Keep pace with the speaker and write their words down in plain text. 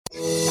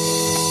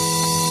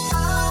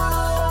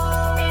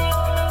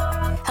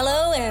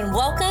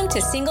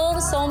to Single to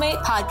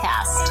Soulmate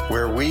Podcast,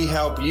 where we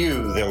help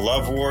you, the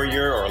love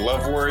warrior or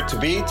love warrior to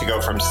be, to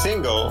go from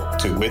single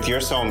to with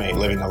your soulmate,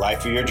 living the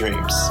life of your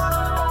dreams.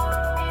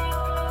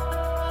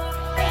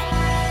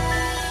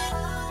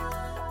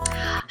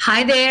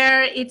 Hi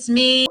there, it's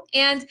me.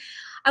 And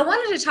I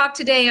wanted to talk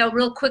today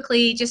real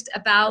quickly just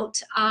about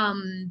how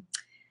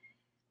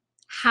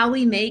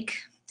we make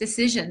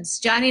decisions.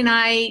 Johnny and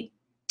I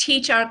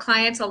teach our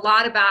clients a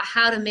lot about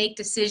how to make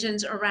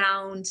decisions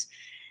around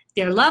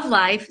their love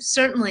life,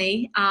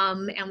 certainly,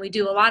 and we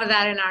do a lot of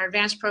that in our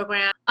advanced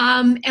program.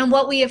 And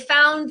what we have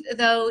found,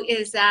 though,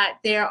 is that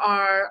there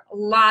are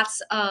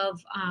lots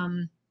of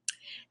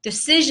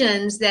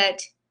decisions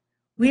that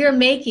we are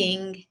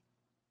making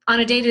on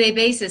a day-to-day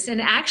basis.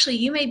 And actually,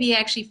 you may be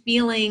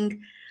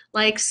feeling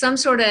like some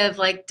sort of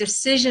like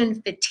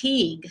decision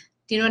fatigue.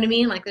 Do you know what I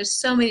mean? Like there's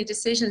so many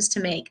decisions to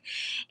make.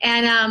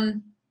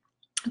 And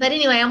but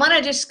anyway, I want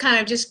to just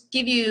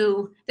give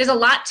you, there's a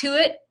lot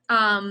to it,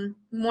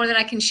 more than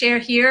I can share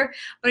here,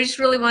 but I just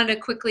really wanted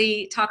to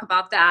quickly talk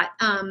about that.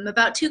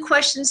 About 2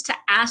 questions to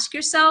ask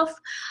yourself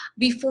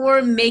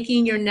before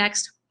making your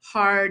next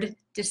hard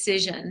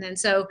decision. And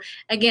so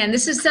again,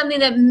 this is something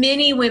that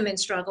many women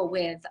struggle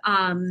with.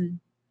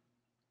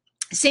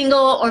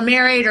 Single or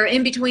married or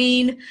in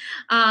between,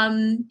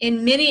 in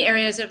many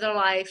areas of their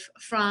life,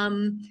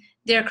 from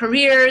their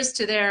careers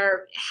to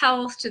their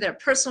health to their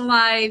personal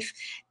life,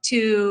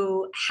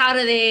 to how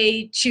do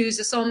they choose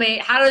a soulmate,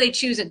 how do they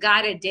choose a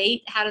guy to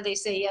date, how do they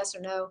say yes or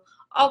no,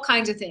 all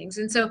kinds of things.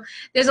 And so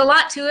there's a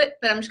lot to it,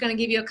 but I'm just going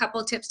to give you a couple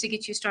of tips to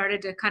get you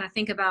started to kind of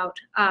think about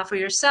for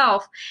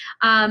yourself.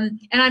 And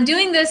I'm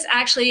doing this,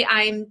 actually,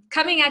 I'm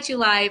coming at you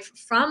live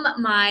from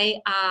my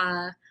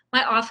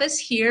office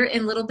here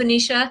in Little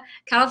Benicia,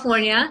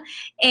 California.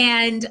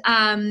 And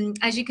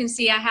as you can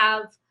see, I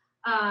have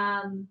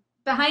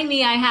behind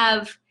me, I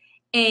have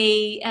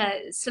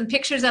some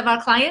pictures of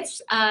our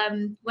clients,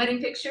 wedding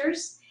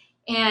pictures,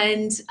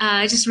 and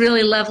just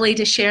really lovely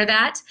to share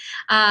that.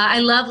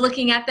 I love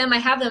looking at them. I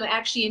have them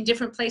actually in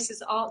different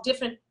places, all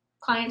different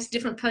clients,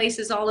 different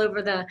places all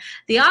over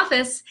the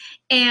office,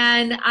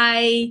 and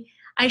I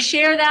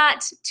share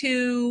that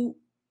to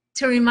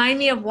remind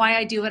me of why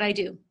I do what I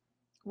do.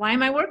 Why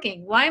am I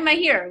working? Why am I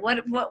here?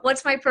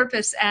 What's my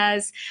purpose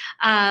as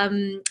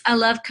a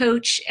love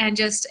coach and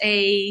just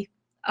a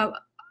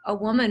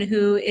woman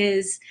who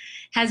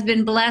has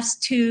been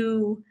blessed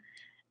to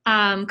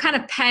kind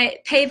of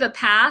pave a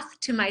path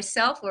to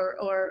myself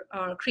or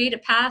create a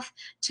path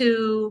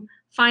to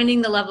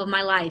finding the love of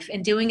my life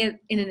and doing it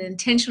in an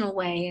intentional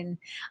way. And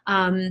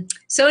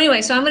so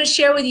anyway, so I'm going to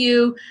share with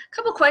you a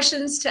couple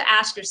questions to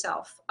ask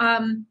yourself.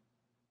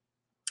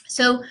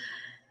 So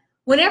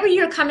whenever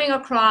you're coming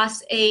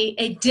across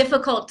a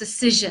difficult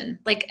decision,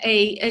 like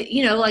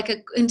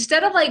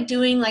instead of like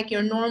doing like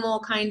your normal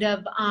kind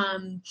of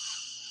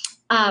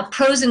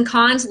pros and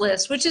cons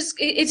list, which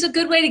it's a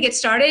good way to get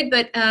started,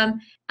 but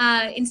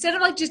instead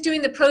of like just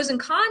doing the pros and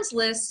cons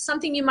list,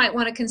 something you might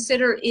want to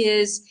consider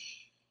is,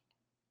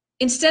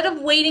 instead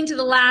of waiting to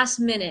the last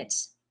minute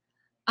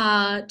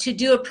to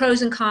do a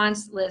pros and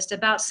cons list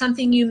about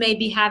something you may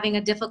be having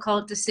a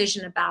difficult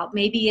decision about.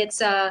 Maybe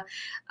it's a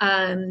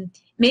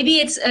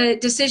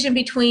decision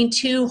between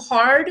 2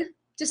 hard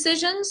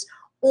decisions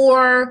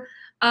or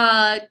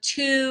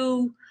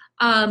 2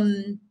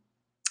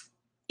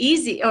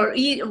 easy, or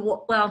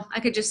well, I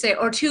could just say,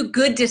 or 2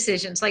 good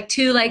decisions, like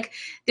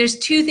there's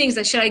 2 things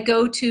that, should I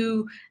go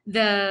to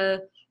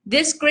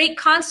this great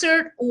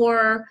concert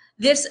or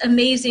this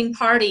amazing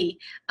party?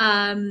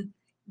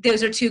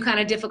 Those are 2 kind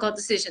of difficult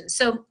decisions.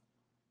 So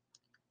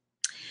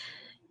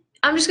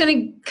I'm just going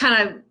to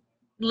kind of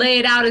lay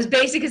it out as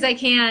basic as I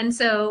can,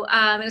 so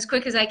as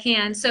quick as I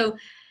can. So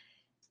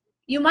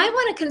you might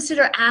want to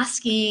consider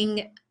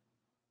asking,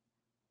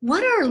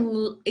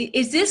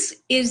 is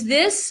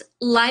this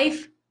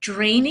life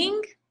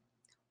draining,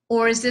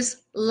 or is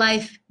this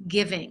life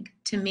giving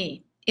to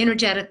me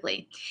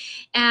energetically?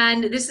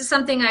 And this is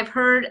something I've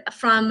heard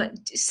from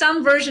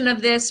some version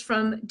of this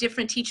from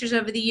different teachers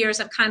over the years.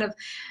 I've kind of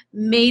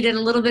made it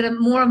a little bit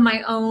more of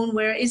my own,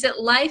 where is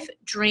it life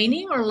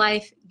draining or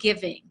life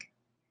giving?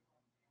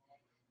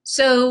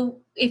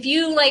 So if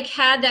you like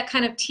had that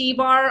kind of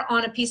T-bar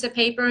on a piece of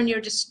paper and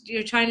you're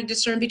trying to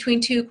discern between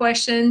 2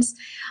 questions,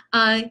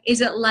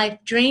 is it life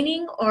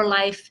draining or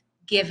life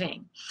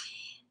giving?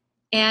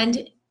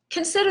 And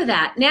consider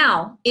that.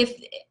 Now, if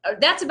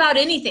that's about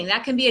anything,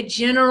 that can be a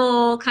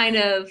general kind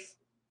of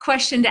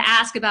question to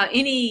ask about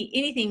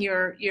anything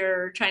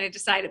you're trying to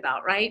decide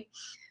about, right?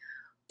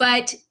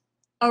 But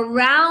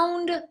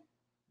around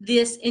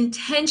this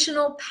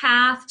intentional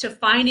path to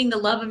finding the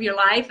love of your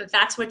life, if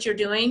that's what you're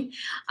doing,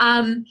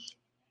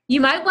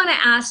 you might want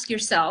to ask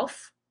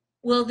yourself,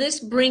 will this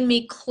bring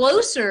me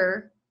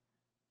closer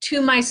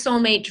to my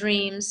soulmate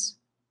dreams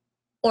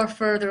or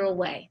further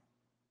away?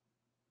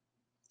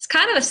 It's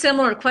kind of a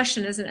similar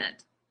question, isn't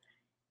it?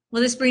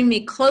 Will this bring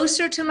me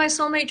closer to my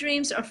soulmate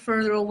dreams or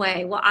further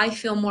away? Will I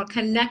feel more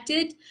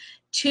connected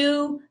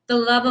to the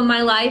love of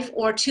my life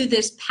or to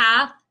this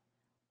path,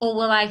 or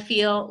will I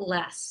feel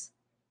less?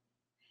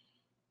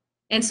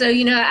 And so,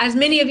 you know, as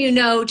many of you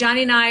know,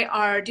 Johnny and I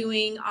are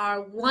doing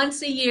our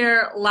once a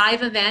year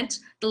live event,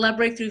 the Love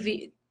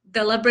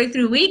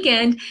Breakthrough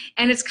Weekend,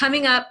 and it's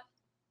coming up.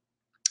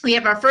 We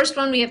have our first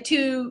one. We have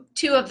two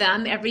of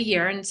them every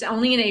year, and it's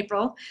only in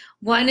April.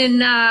 One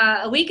in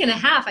a week and a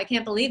half. I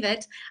can't believe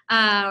it.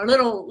 Or a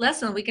little less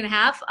than a week and a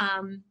half.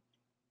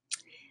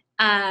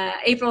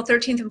 April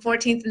 13th and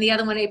 14th, and the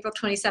other one April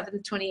 27th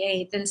and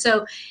 28th. And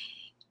so,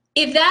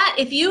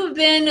 if you've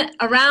been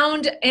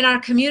around in our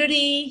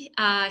community,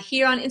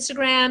 here on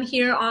Instagram,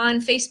 here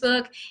on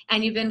Facebook,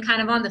 and you've been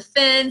kind of on the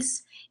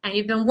fence, and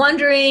you've been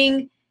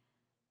wondering,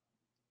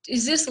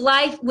 is this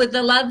life with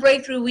the Love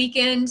Breakthrough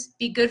Weekend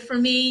be good for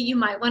me? You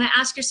might want to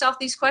ask yourself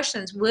these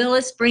questions. Will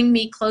this bring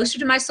me closer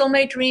to my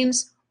soulmate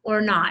dreams or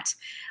not?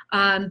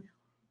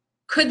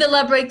 Could the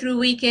Love Breakthrough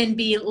Weekend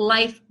be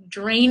life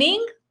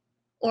draining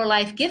or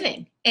life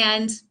giving?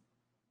 And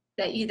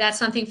that's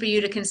something for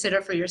you to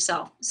consider for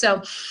yourself.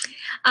 So,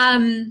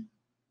 and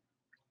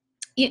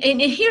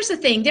here's the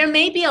thing: there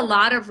may be a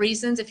lot of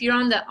reasons. If you're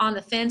on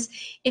the fence,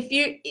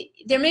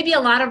 there may be a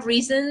lot of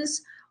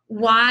reasons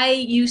why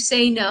you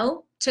say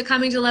no to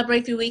coming to Love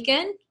Breakthrough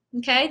Weekend.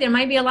 Okay, there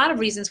might be a lot of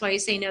reasons why you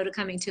say no to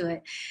coming to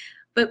it,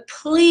 but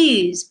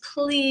please,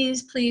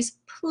 please, please,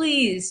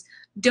 please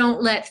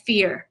don't let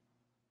fear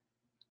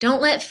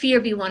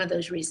be one of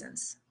those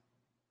reasons.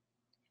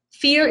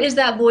 Fear is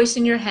that voice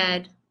in your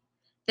head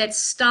that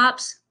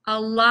stops a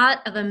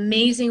lot of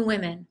amazing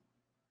women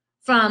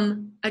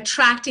from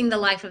attracting the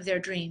life of their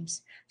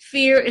dreams.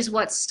 Fear is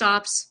what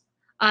stops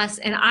us,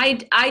 and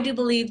I do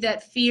believe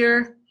that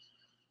fear,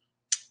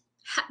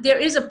 there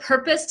is a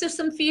purpose to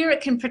some fear.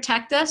 It can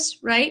protect us,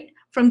 right,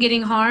 from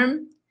getting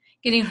harmed,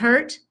 getting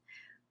hurt.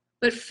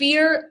 But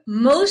fear,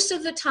 most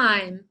of the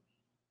time,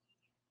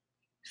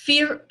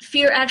 fear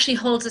actually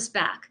holds us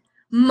back.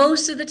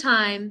 Most of the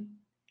time,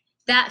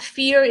 that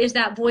fear is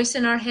that voice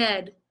in our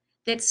head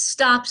that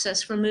stops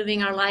us from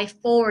moving our life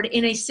forward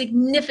in a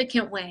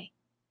significant way.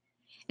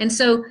 And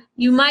so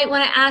you might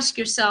want to ask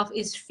yourself,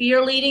 is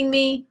fear leading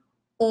me,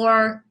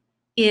 or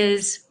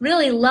is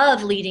really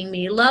love leading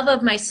me? Love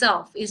of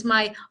myself, is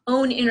my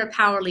own inner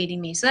power leading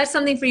me? So that's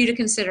something for you to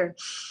consider.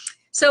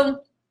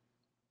 So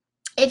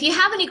if you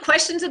have any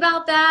questions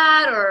about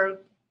that,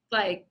 or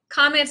like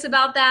comments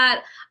about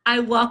that,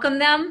 I welcome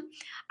them.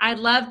 I'd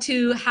love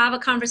to have a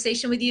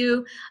conversation with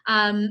you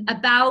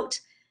about,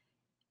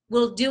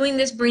 will doing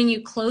this bring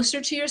you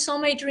closer to your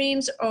soulmate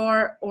dreams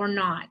or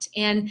not?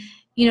 And,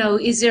 you know,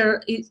 is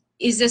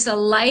this a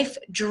life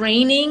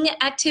draining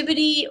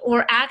activity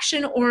or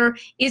action, or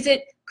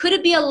could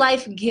it be a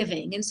life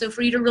giving? And so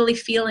for you to really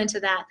feel into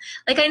that.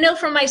 Like, I know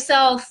for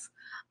myself,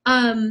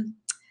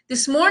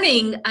 this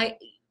morning,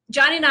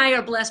 Johnny and I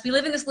are blessed. We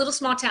live in this little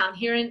small town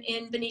here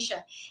in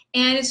Benicia,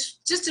 and it's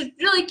just a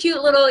really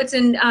cute little, it's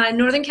in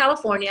Northern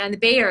California in the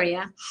Bay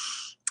Area.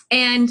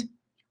 And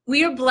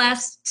we are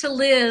blessed to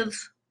live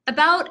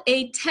about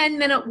a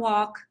 10-minute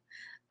walk.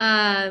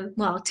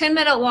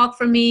 10-minute walk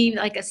for me,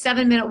 like a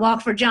 7-minute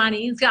walk for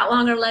Johnny. He's got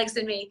longer legs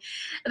than me.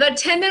 About a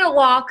 10-minute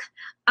walk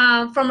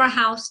from our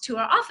house to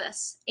our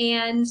office.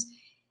 And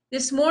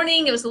this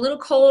morning it was a little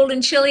cold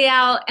and chilly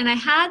out, and I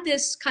had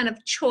this kind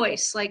of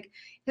choice, like,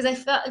 because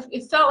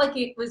it felt like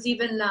it was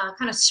even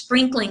kind of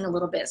sprinkling a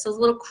little bit. So it was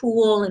a little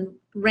cool and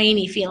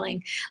rainy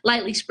feeling,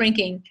 lightly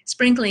sprinkling.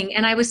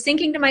 And I was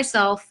thinking to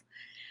myself,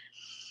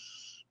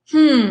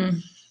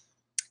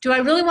 do I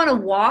really want to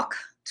walk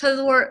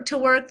to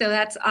work, though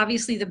that's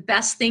obviously the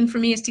best thing for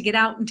me, is to get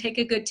out and take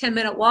a good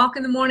 10-minute walk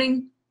in the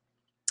morning?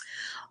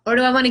 Or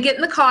do I want to get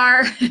in the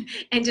car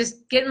and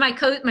just get in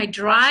my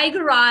dry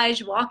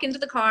garage, walk into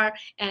the car,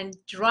 and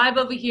drive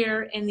over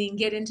here, and then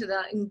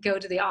go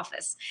to the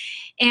office?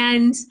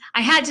 And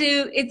I had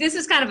to, this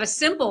is kind of a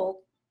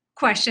simple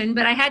question,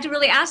 but I had to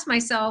really ask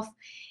myself,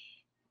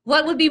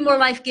 what would be more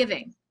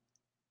life-giving?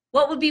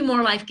 What would be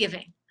more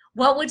life-giving?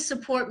 What would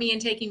support me in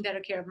taking better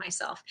care of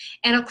myself?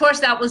 And of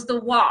course, that was the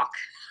walk.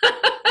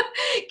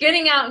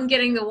 Getting out and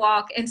getting the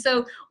walk. And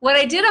so what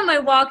I did on my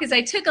walk is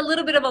I took a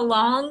little bit of a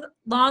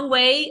long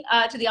way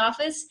to the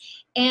office,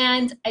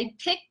 and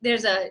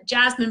there's a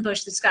jasmine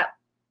bush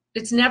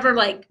it's never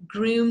like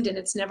groomed, and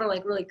it's never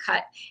like really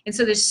cut. And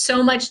so there's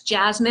so much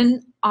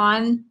jasmine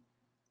on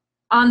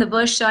the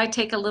bush, so I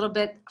take a little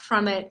bit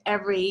from it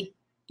every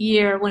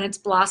year when it's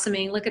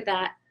blossoming. Look at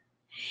that.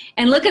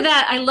 And look at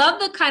that. I love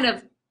the kind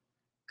of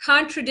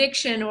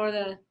contradiction,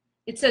 or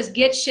it says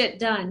 "get shit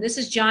done." This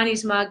is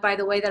Johnny's mug, by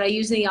the way, that I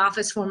use in the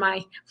office for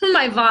my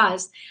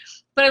vase.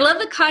 But I love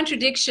the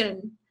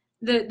contradiction,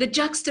 the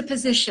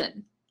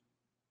juxtaposition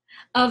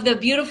of the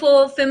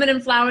beautiful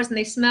feminine flowers, and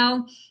they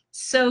smell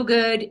so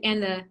good,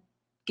 and the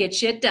 "get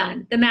shit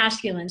done," the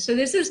masculine. So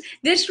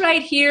this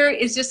right here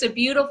is just a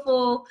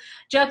beautiful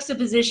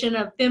juxtaposition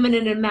of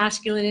feminine and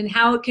masculine, and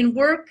how it can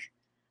work,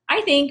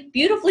 I think,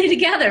 beautifully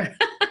together.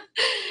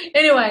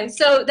 Anyway,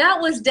 so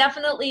that was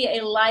definitely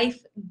a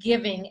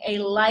life-giving, a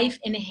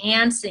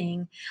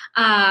life-enhancing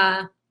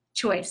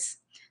choice.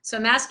 So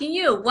I'm asking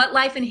you, what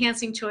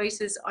life-enhancing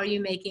choices are you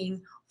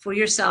making for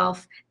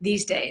yourself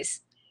these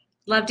days?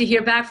 Love to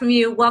hear back from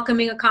you,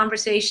 welcoming a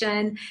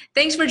conversation.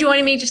 Thanks for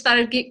joining me. Just thought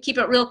I'd keep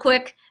it real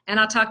quick, and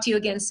I'll talk to you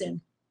again soon.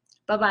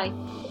 Bye-bye.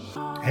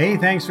 Hey,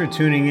 thanks for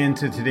tuning in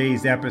to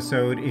today's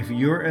episode. If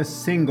you're a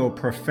single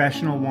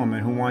professional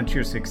woman who wants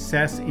your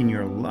success in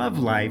your love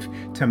life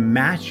to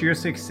match your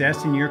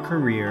success in your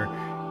career,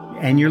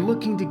 and you're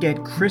looking to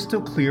get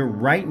crystal clear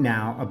right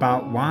now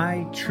about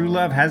why true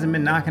love hasn't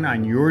been knocking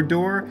on your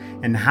door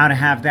and how to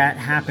have that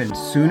happen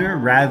sooner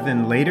rather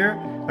than later,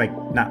 like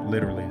not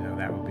literally though,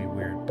 that would be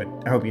weird, but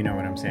I hope you know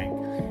what I'm saying.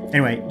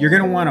 Anyway, you're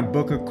going to want to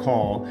book a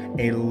call,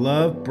 a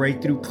Love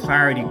Breakthrough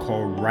Clarity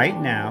call right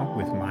now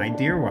with my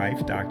dear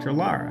wife, Dr.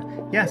 Lara.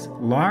 Yes,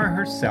 Lara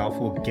herself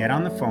will get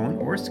on the phone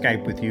or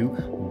Skype with you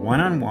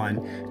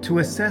one-on-one to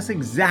assess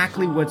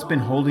exactly what's been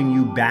holding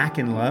you back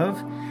in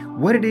love,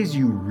 what it is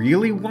you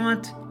really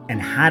want,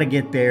 and how to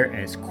get there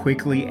as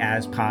quickly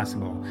as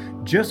possible.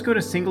 Just go to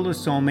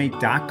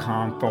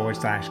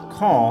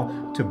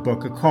singletosoulmate.com/call to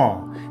book a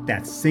call.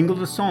 That's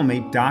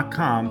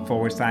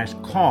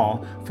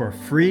singletosoulmate.com/call for a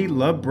free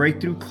Love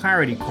Breakthrough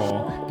Clarity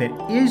call that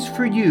is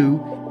for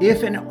you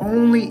if and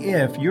only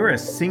if you're a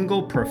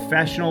single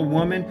professional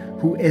woman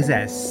who is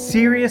as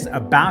serious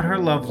about her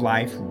love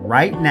life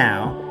right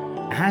now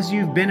as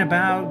you've been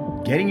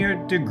about getting your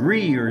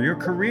degree or your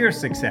career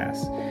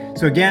success.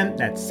 So again,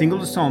 that's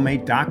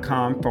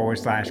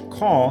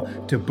singletosoulmate.com/call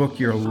to book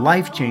your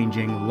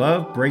life-changing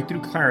Love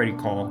Breakthrough Clarity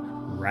call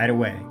right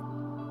away.